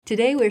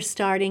Today we're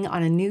starting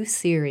on a new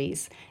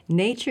series,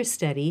 Nature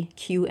Study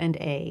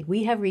Q&A.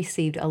 We have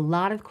received a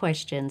lot of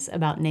questions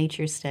about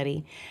nature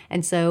study,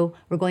 and so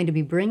we're going to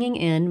be bringing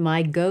in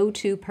my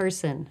go-to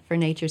person for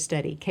nature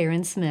study,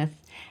 Karen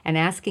Smith, and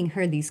asking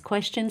her these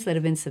questions that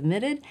have been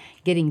submitted,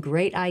 getting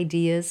great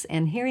ideas,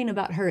 and hearing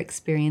about her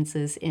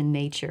experiences in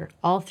nature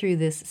all through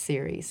this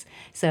series.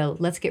 So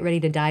let's get ready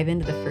to dive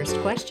into the first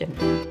question.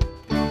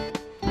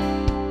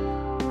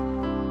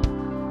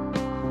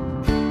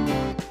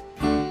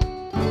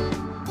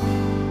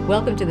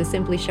 Welcome to the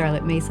Simply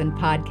Charlotte Mason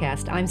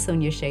podcast. I'm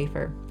Sonia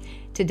Schaefer.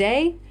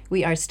 Today,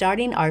 we are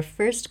starting our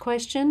first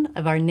question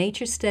of our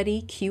Nature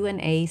Study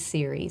Q&A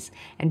series.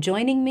 And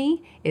joining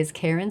me is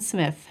Karen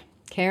Smith.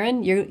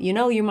 Karen,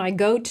 you're my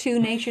go-to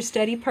nature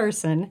study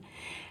person.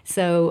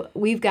 So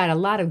we've got a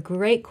lot of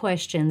great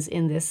questions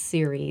in this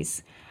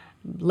series.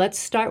 Let's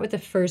start with the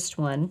first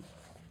one.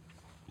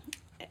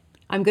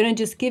 I'm going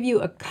to just give you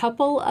a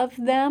couple of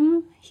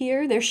them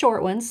here. They're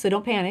short ones, so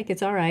don't panic.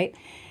 It's all right.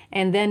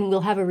 And then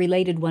we'll have a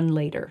related one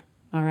later.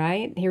 All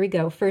right, here we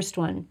go. First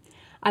one.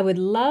 I would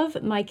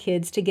love my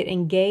kids to get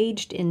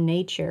engaged in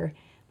nature,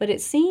 but it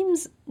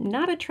seems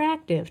not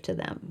attractive to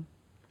them.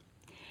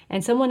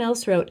 And someone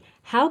else wrote,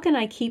 how can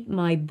I keep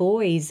my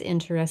boys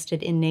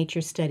interested in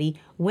nature study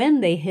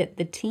when they hit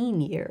the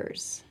teen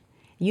years?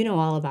 You know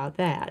all about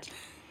that.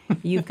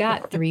 You've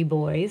got 3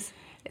 boys.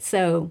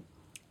 So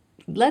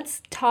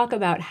let's talk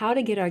about how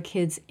to get our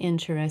kids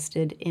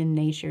interested in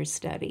nature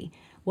study.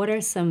 What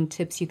are some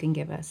tips you can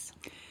give us?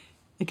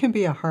 It can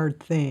be a hard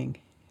thing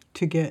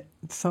to get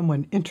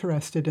someone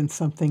interested in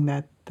something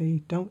that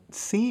they don't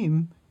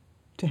seem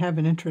to have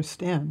an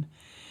interest in.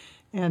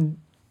 And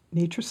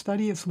nature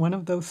study is one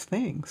of those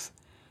things.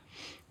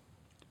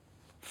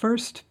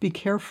 First, be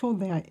careful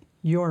that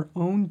your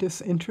own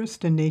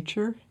disinterest in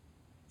nature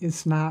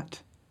is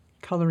not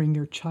coloring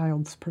your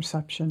child's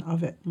perception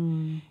of it.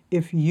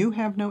 If you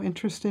have no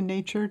interest in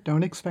nature,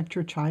 don't expect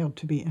your child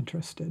to be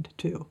interested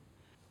too.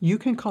 You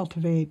can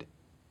cultivate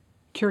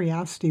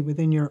curiosity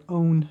within your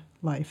own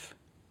life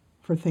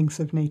for things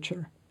of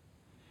nature.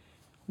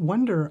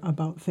 Wonder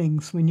about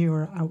things when you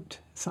are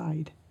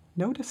outside.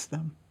 Notice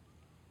them.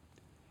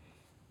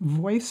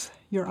 Voice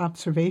your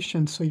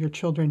observations so your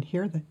children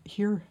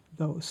hear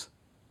those.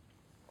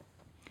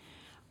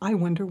 I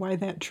wonder why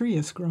that tree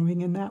is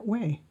growing in that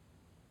way.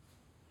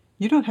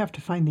 You don't have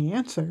to find the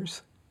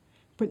answers,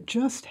 but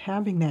just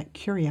having that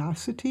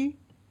curiosity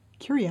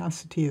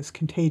is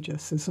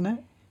contagious, isn't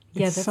it?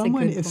 Yeah, if that's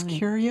someone a good is point.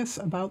 curious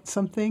about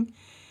something,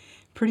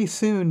 pretty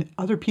soon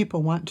other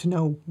people want to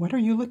know, what are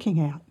you looking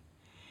at?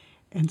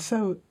 And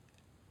so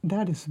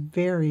that is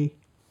very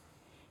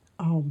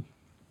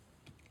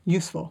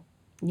useful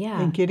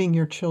in getting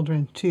your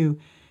children to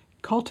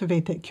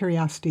cultivate that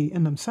curiosity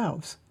in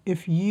themselves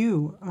if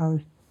you are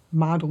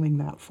modeling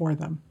that for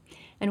them.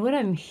 And what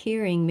I'm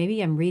hearing,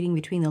 maybe I'm reading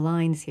between the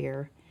lines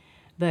here,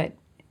 but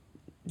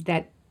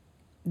that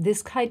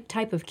this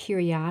type of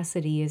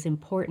curiosity is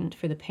important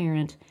for the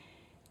parent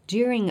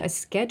during a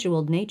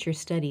scheduled nature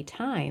study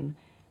time,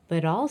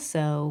 but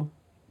also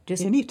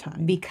just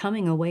anytime,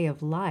 becoming a way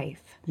of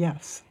life.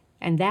 Yes.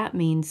 And that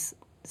means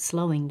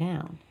slowing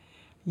down.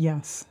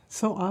 Yes.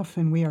 So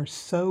often we are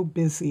so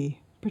busy,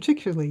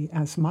 particularly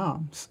as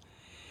moms.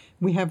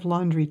 We have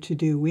laundry to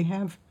do. We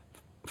have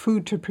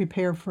food to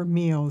prepare for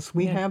meals.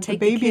 We have the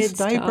baby's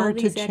diaper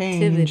to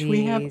change.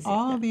 We have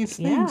all these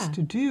things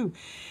to do.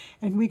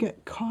 And we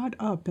get caught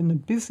up in the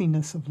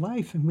busyness of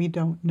life and we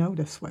don't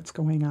notice what's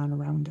going on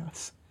around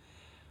us.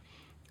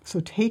 So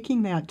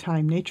taking that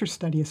time, nature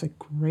study is a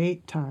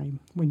great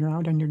time when you're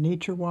out on your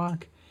nature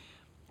walk.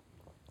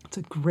 It's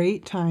a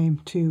great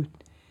time to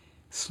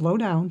slow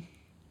down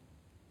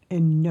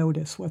and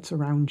notice what's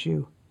around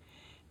you.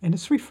 And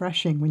it's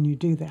refreshing when you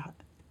do that.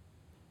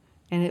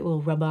 And it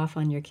will rub off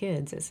on your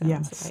kids, it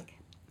sounds like.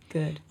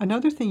 Good.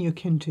 Another thing you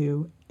can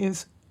do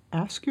is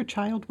ask your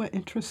child what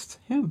interests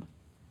him.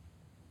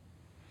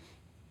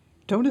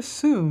 Don't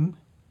assume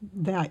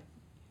that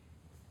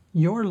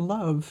your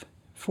love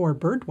for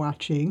bird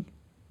watching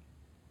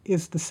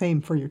is the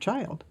same for your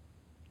child.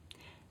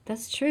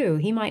 That's true.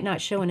 He might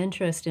not show an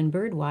interest in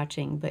bird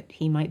watching, but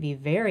he might be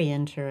very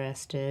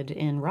interested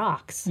in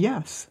rocks.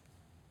 Yes,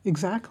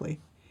 exactly.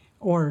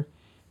 Or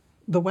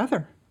the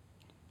weather.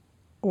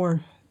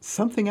 Or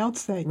something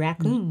else that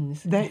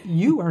raccoons that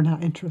you are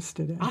not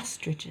interested in.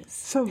 Ostriches.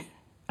 So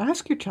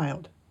ask your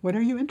child, what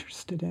are you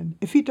interested in?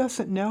 If he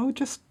doesn't know,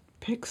 just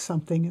pick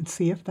something and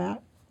see if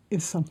that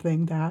is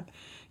something that,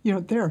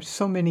 there are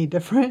so many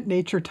different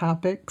nature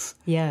topics.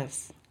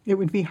 Yes. It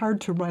would be hard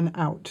to run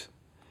out.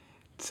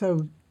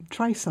 So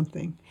try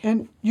something.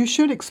 And you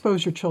should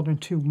expose your children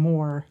to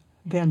more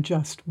than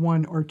just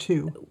 1 or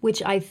 2.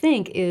 Which I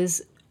think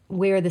is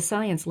where the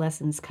science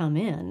lessons come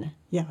in.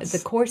 Yes. The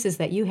courses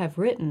that you have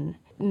written,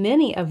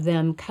 many of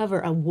them cover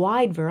a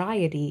wide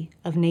variety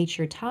of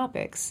nature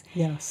topics.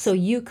 Yes. So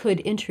you could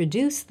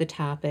introduce the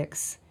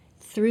topics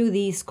through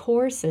these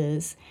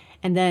courses,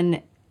 and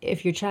then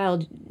if your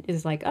child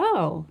is like,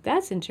 oh,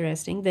 that's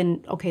interesting,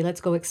 then okay,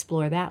 let's go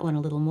explore that one a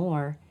little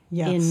more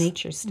in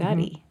nature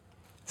study.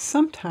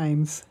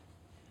 Sometimes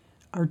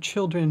our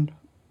children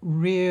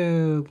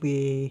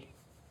really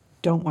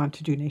don't want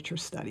to do nature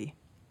study.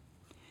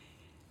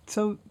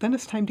 So then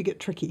it's time to get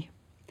tricky.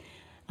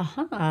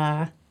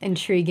 Aha,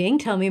 intriguing.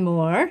 Tell me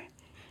more.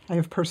 I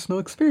have personal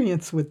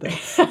experience with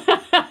this.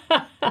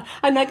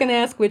 I'm not going to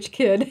ask which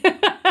kid.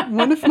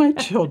 One of my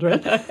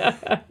children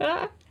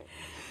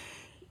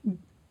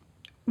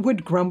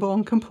would grumble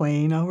and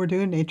complain, oh, we're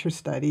doing nature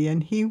study,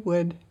 and he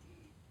would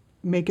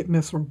make it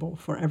miserable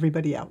for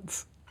everybody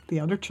else. The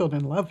other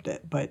children loved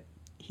it, but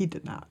he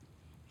did not.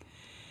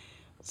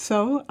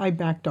 So I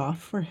backed off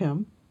for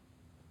him.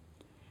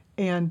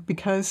 And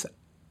because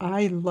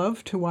I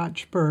love to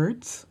watch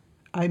birds,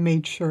 I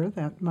made sure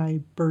that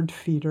my bird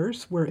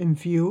feeders were in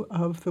view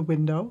of the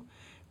window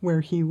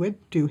where he would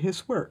do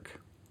his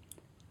work.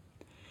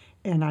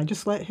 And I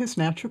just let his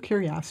natural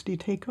curiosity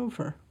take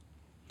over.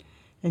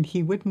 And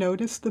he would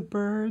notice the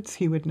birds,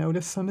 he would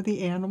notice some of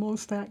the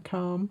animals that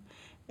come,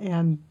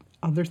 and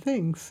other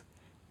things.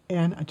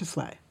 And I just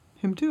let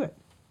him do it.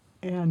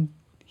 And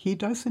he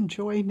does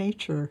enjoy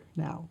nature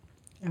now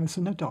as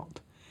an adult.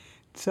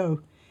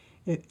 So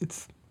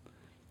it's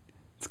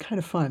kind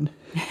of fun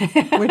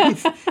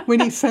when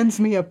he sends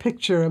me a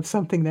picture of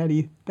something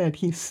that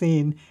he's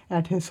seen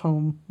at his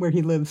home where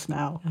he lives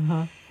now.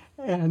 Uh-huh.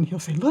 And he'll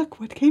say, look,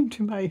 what came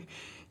to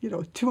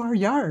to our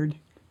yard.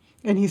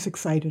 And he's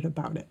excited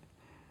about it.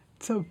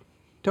 So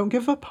don't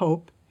give up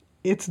hope.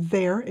 It's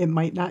there. It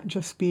might not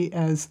just be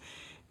as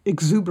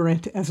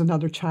exuberant as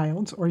another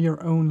child's or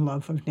your own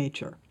love of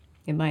nature.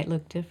 It might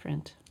look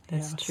different.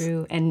 That's Yes.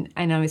 true. And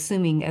I'm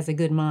assuming as a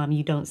good mom,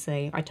 you don't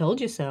say, I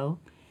told you so.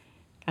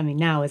 I mean,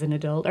 now as an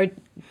adult, or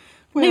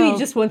maybe Well,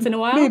 just once in a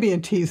while. Maybe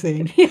in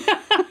teasing.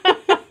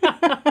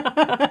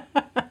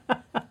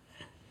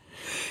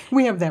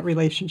 We have that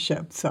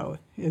relationship, so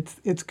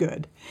it's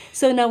good.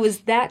 So now, was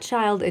that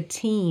child a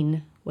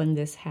teen when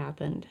this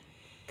happened?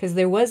 Because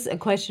there was a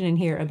question in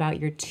here about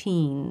your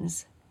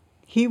teens.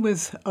 He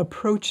was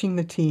approaching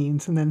the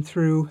teens and then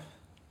through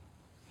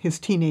his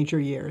teenager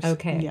years.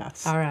 Okay.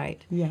 Yes. All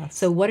right. Yes.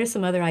 So what are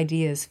some other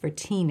ideas for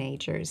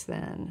teenagers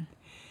then?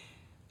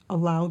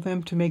 Allow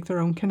them to make their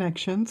own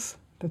connections.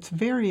 That's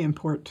very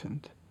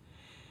important.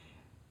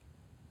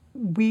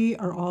 We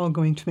are all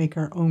going to make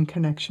our own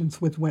connections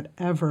with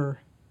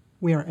whatever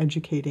we are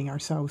educating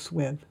ourselves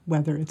with,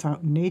 whether it's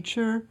out in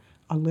nature,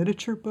 a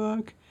literature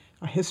book,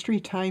 a history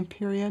time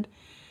period.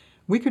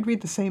 We could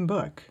read the same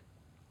book,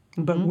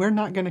 but we're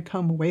not going to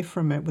come away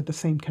from it with the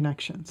same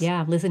connections.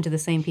 Yeah, listen to the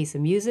same piece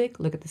of music,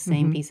 look at the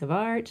same piece of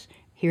art,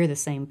 hear the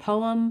same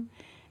poem.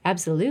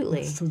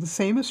 Absolutely. So the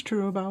same is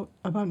true about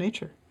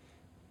nature.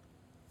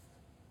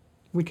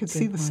 We could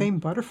see the point. same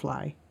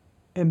butterfly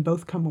and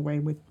both come away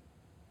with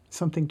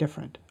something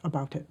different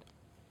about it.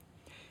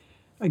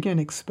 Again,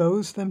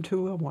 expose them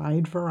to a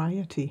wide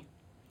variety.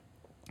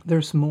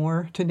 There's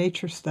more to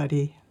nature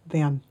study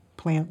than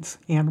plants,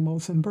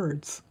 animals, and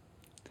birds.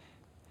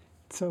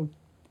 So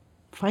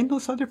find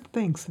those other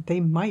things that they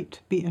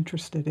might be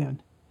interested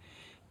in.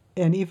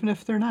 And even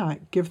if they're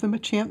not, give them a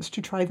chance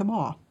to try them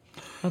all.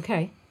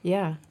 Okay.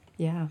 Yeah.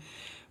 Yeah.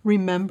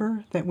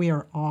 Remember that we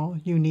are all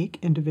unique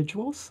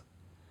individuals.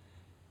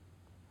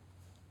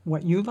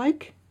 What you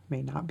like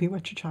may not be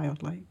what your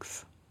child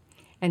likes.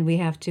 And we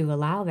have to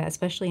allow that,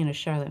 especially in a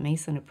Charlotte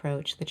Mason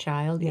approach. The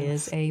child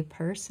Yes. is a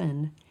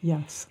person.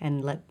 Yes,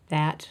 And let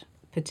that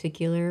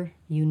particular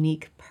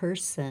unique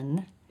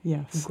person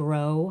yes,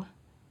 grow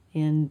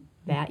in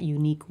that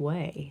unique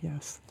way.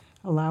 yes.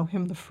 Allow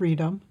him the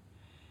freedom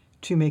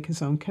to make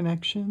his own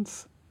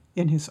connections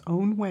in his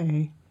own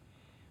way.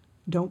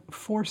 Don't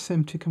force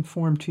him to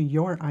conform to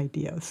your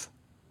ideas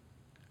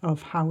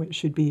of how it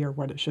should be or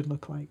what it should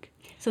look like.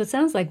 So it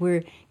sounds like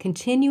we're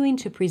continuing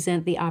to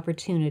present the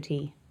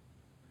opportunity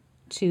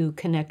to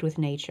connect with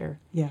nature.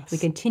 Yes. We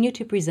continue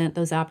to present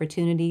those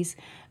opportunities.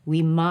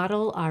 We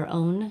model our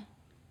own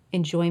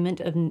enjoyment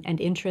of, and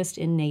interest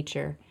in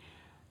nature,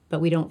 but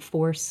we don't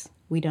force,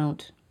 we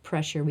don't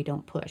pressure, we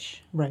don't push.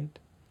 Right.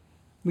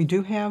 We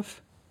do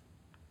have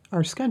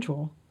our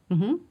schedule.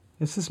 Mm-hmm.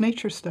 This is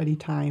nature study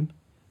time.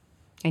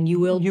 And you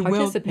will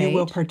participate. You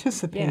will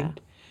participate. Yeah.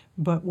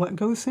 But what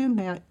goes in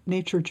that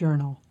nature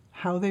journal,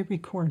 how they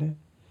record it,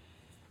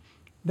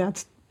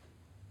 that's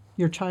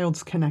your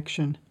child's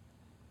connection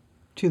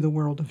to the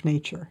world of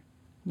nature,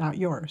 not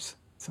yours.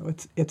 So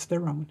it's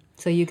their own.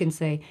 So you can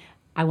say,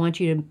 I want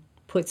you to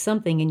put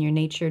something in your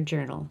nature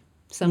journal,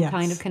 some Yes.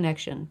 kind of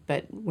connection,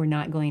 but we're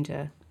not going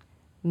to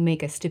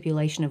make a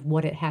stipulation of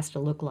what it has to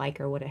look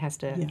like or what it has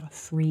to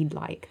Yes. read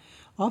like.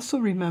 Also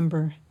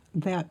remember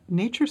that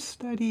nature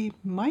study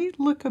might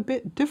look a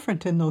bit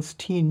different in those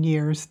teen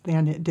years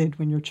than it did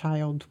when your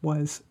child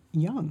was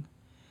young.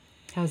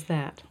 How's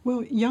that?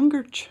 Well,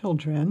 younger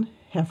children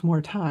have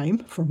more time,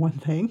 for one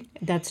thing.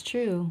 That's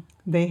true.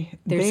 Their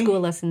Their school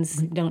lessons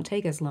don't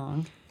take as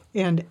long.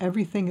 And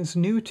everything is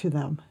new to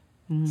them.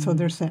 So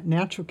there's that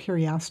natural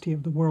curiosity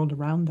of the world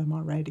around them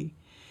already.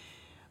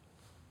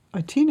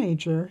 A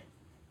teenager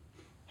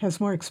has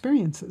more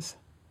experiences.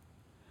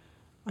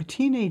 a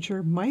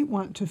teenager might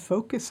want to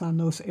focus on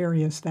those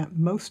areas that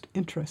most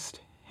interest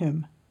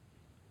him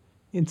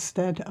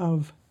instead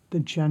of the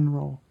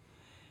general,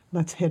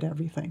 let's hit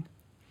everything.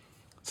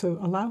 So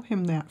allow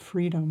him that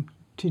freedom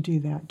to do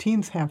that.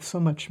 Teens have so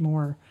much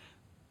more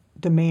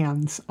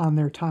demands on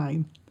their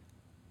time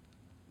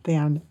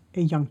than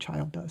a young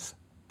child does.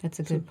 That's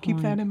a good point. Keep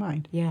that in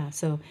mind. Yeah,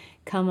 so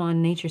come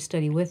on nature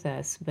study with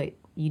us, but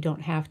you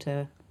don't have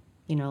to,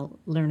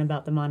 learn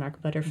about the monarch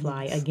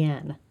butterfly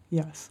again.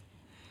 Yes.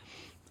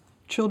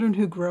 Children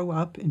who grow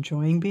up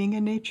enjoying being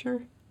in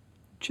nature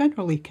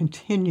generally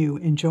continue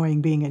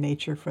enjoying being in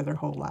nature for their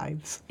whole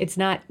lives. It's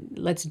not,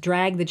 let's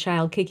drag the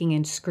child kicking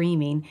and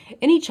screaming.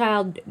 Any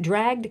child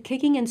dragged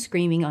kicking and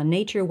screaming on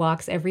nature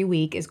walks every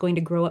week is going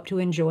to grow up to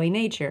enjoy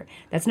nature.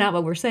 That's not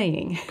what we're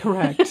saying.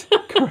 Correct.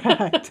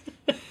 Correct.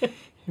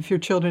 If your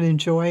children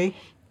enjoy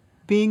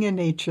being in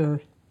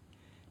nature,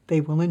 they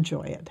will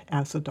enjoy it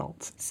as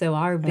adults. So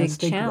our big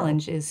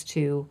challenge is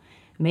to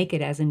make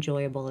it as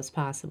enjoyable as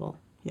possible.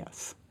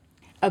 Yes.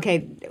 Okay,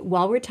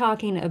 while we're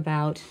talking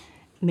about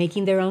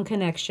making their own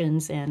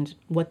connections and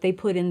what they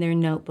put in their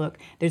notebook,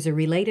 there's a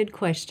related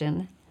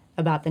question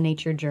about the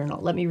Nature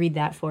Journal. Let me read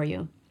that for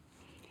you.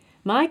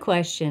 My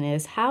question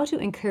is how to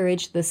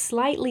encourage the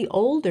slightly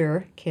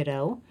older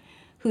kiddo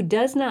who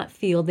does not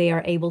feel they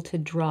are able to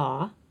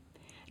draw,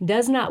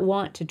 does not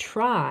want to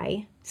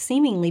try,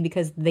 seemingly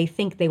because they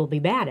think they will be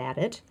bad at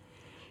it,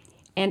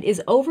 and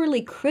is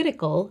overly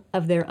critical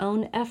of their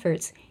own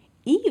efforts,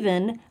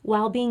 even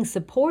while being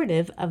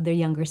supportive of their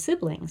younger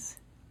siblings.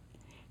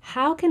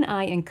 How can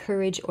I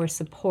encourage or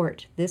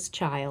support this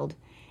child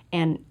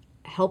and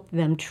help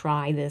them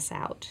try this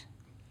out?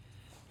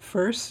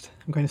 First,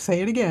 I'm going to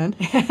say it again.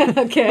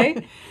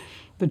 Okay.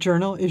 The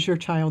journal is your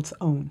child's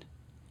own.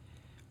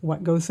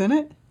 What goes in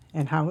it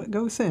and how it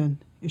goes in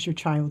is your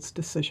child's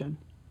decision.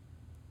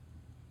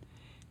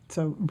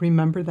 So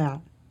remember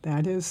that.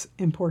 That is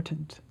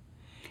important.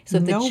 So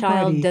if the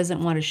child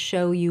doesn't want to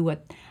show you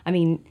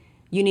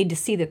you need to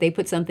see that they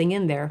put something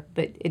in there,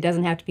 but it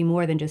doesn't have to be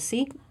more than just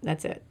see.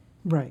 That's it.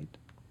 Right.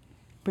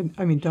 But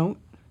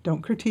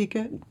don't critique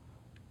it.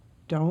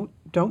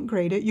 Don't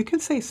grade it. You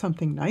can say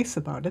something nice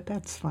about it.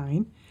 That's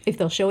fine. If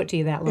they'll show it to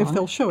you that long. If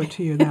they'll show it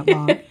to you that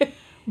long.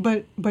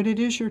 But it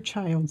is your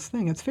child's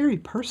thing. It's very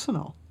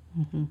personal.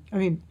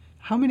 Mm-hmm.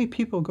 How many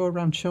people go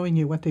around showing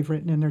you what they've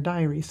written in their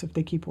diaries if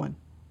they keep one?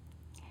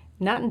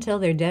 Not until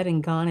they're dead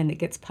and gone and it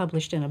gets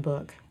published in a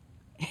book.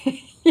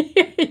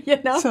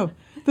 So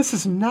this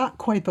is not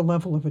quite the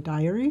level of a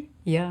diary.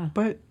 Yeah.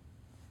 But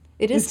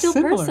it is still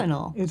similar.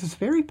 Personal. It is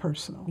very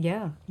personal.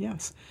 Yeah.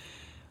 Yes.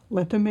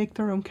 Let them make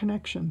their own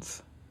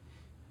connections.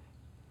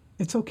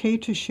 It's okay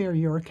to share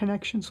your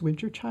connections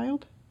with your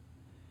child,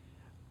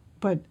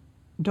 but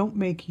don't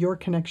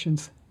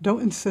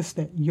insist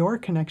that your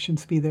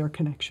connections be their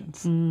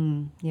connections.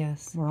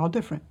 Yes. We're all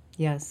different.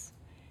 Yes.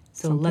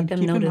 So let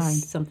them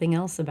notice something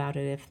else about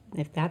it.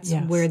 If that's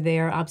where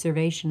their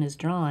observation is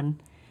drawn,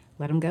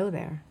 let them go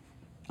there.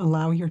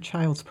 Allow your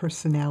child's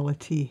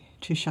personality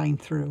to shine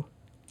through.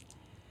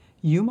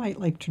 You might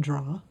like to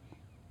draw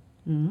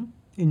in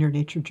your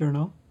nature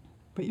journal,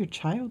 but your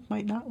child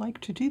might not like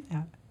to do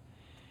that.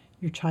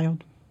 Your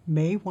child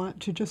may want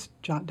to just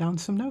jot down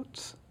some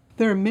notes.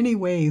 There are many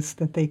ways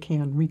that they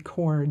can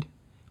record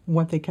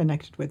what they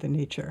connected with in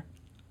nature.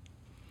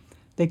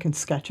 They can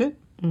sketch it.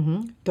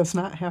 Does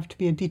not have to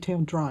be a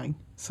detailed drawing.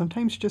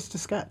 Sometimes just a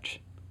sketch.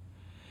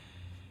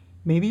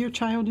 Maybe your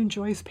child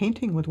enjoys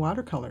painting with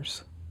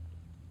watercolors.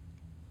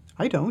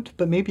 I don't,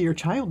 but maybe your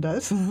child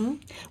does.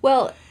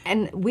 Well,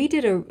 and we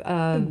did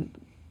a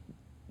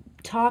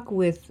talk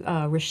with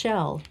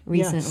Rochelle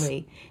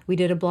recently. Yes. We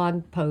did a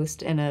blog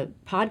post and a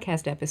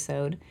podcast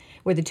episode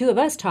where the two of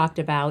us talked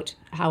about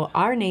how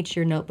our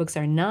nature notebooks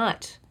are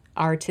not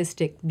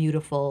artistic,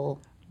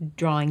 beautiful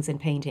drawings and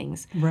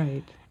paintings.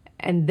 Right.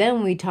 And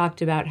then we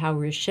talked about how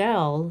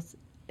Rochelle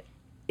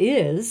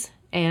is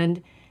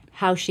and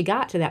how she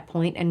got to that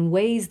point and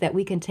ways that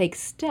we can take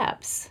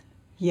steps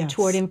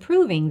toward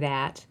improving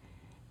that,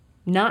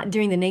 not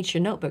during the nature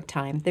notebook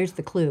time. There's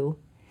the clue.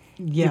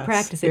 Yes, you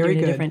practice it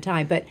during a different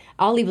time. But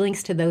I'll leave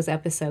links to those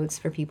episodes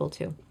for people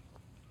too.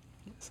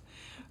 Yes.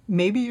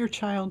 Maybe your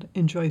child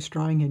enjoys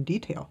drawing in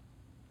detail.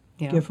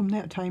 Yeah. Give them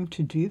that time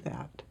to do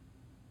that.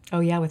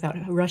 Oh, yeah, without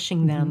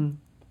rushing them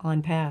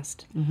on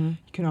past. You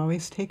can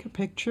always take a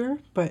picture,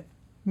 but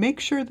make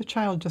sure the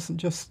child doesn't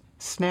just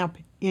snap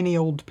any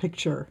old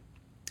picture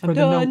for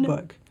the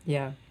notebook.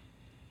 Yeah.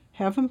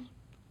 Have them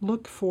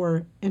look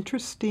for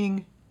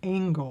interesting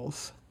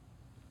angles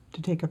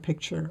to take a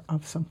picture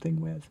of something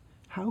with.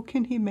 How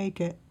can he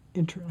make it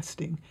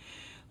interesting?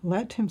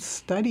 Let him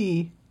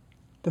study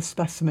the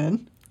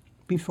specimen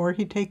before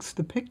he takes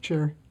the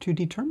picture to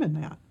determine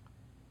that.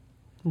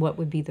 What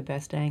would be the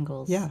best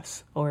angles?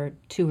 Yes. Or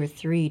 2 or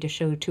 3 to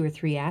show 2 or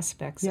 3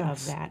 aspects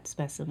of that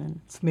specimen.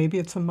 So maybe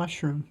it's a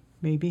mushroom.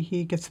 Maybe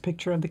he gets a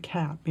picture of the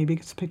cap. Maybe he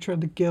gets a picture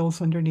of the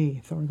gills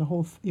underneath, or the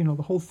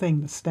whole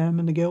thing, the stem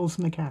and the gills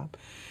and the cap.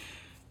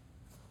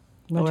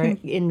 or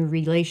in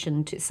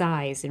relation to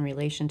size, in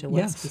relation to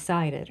what's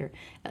beside it, or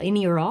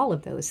any or all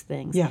of those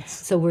things. Yes.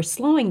 So we're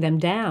slowing them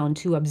down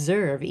to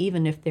observe,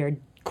 even if they're,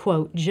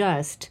 quote,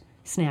 just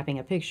snapping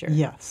a picture.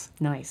 Yes.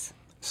 Nice.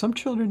 Some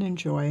children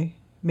enjoy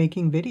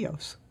making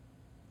videos.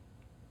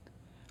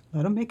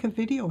 Let them make a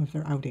video of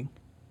their outing.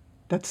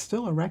 That's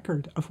still a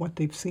record of what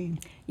they've seen.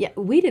 Yeah,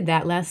 we did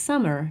that last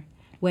summer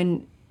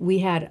when we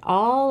had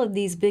all of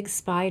these big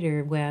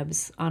spider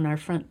webs on our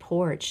front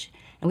porch,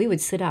 and we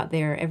would sit out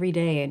there every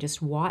day and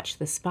just watch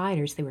the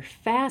spiders. They were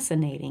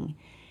fascinating.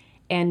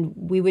 And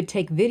we would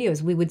take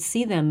videos. We would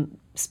see them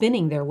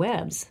spinning their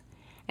webs.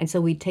 And so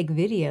we'd take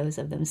videos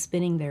of them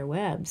spinning their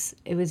webs.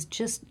 It was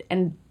just,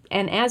 and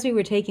as we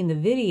were taking the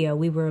video,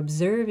 we were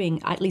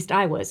observing, at least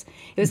I was,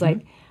 it was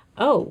like,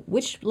 oh,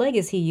 which leg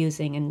is he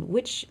using,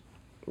 and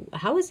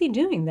how is he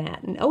doing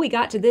that? And he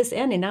got to this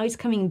end and now he's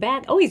coming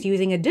back. Oh, he's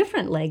using a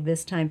different leg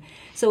this time.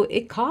 So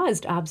it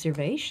caused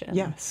observation.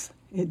 Yes,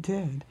 it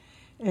did.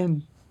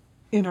 And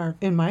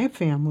in my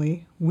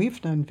family, we've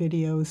done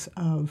videos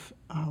of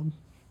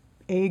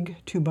egg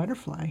to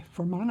butterfly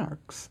for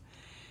monarchs,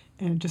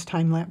 and just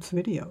time-lapse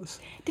videos.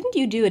 Didn't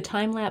you do a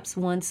time-lapse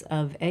once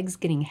of eggs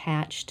getting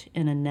hatched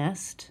in a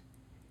nest?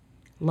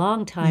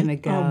 Long time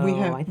ago.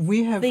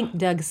 I think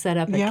Doug set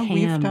up a cam. Yeah,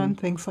 we've done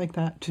things like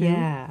that too.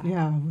 Yeah.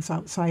 Yeah, it was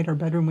outside our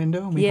bedroom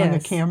window, and we hung a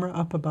camera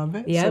up above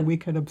it so we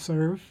could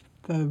observe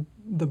the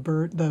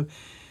bird,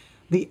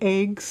 the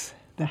eggs,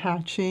 the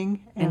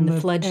hatching, and the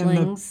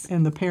fledglings,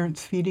 and the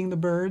parents feeding the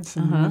birds,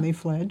 and when they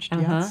fledged.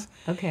 Yes.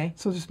 Okay.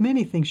 So there's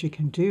many things you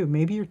can do.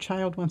 Maybe your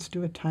child wants to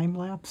do a time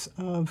lapse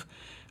of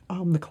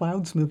the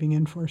clouds moving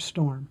in for a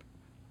storm,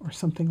 or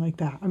something like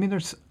that. I mean,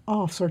 there's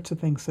all sorts of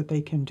things that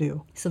they can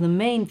do. So the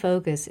main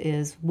focus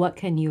is what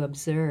can you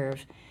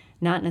observe,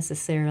 not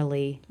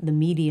necessarily the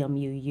medium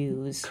you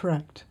use.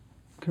 Correct.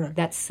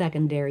 That's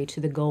secondary to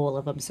the goal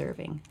of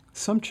observing.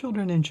 Some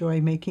children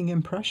enjoy making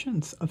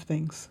impressions of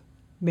things.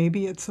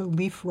 Maybe it's a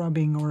leaf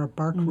rubbing or a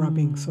bark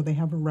rubbing, so they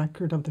have a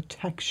record of the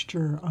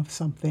texture of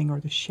something or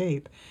the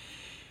shape.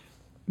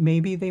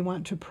 Maybe they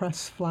want to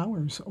press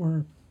flowers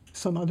or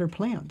some other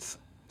plants,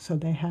 so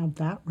they have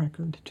that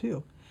record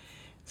too.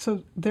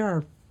 So there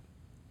are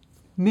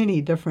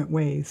many different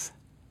ways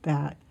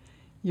that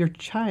your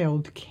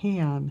child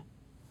can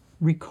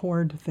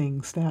record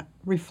things that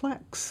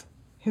reflects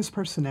his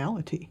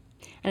personality.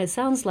 And it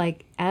sounds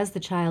like as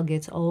the child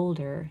gets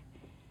older,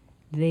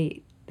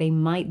 they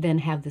might then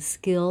have the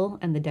skill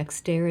and the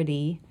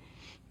dexterity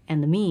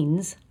and the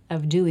means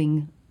of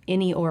doing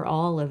any or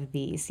all of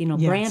these,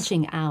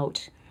 branching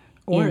out.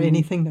 Or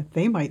anything that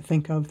they might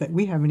think of that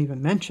we haven't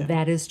even mentioned.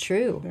 That is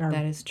true.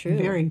 That is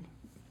true.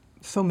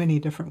 So many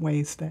different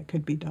ways that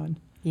could be done.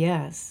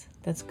 Yes,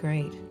 that's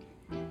great.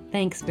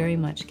 Thanks very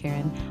much,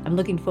 Karen. I'm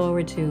looking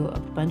forward to a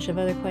bunch of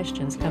other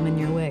questions coming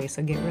your way,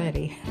 so get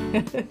ready.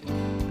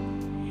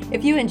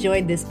 If you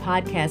enjoyed this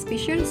podcast, be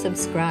sure to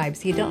subscribe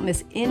so you don't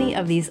miss any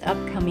of these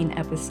upcoming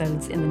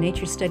episodes in the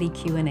Nature Study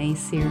Q&A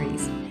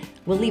series.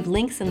 We'll leave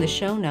links in the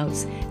show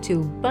notes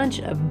to a bunch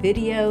of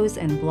videos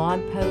and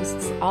blog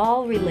posts,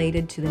 all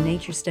related to the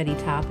nature study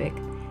topic,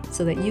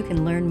 so that you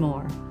can learn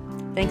more.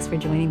 Thanks for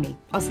joining me.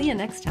 I'll see you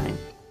next time.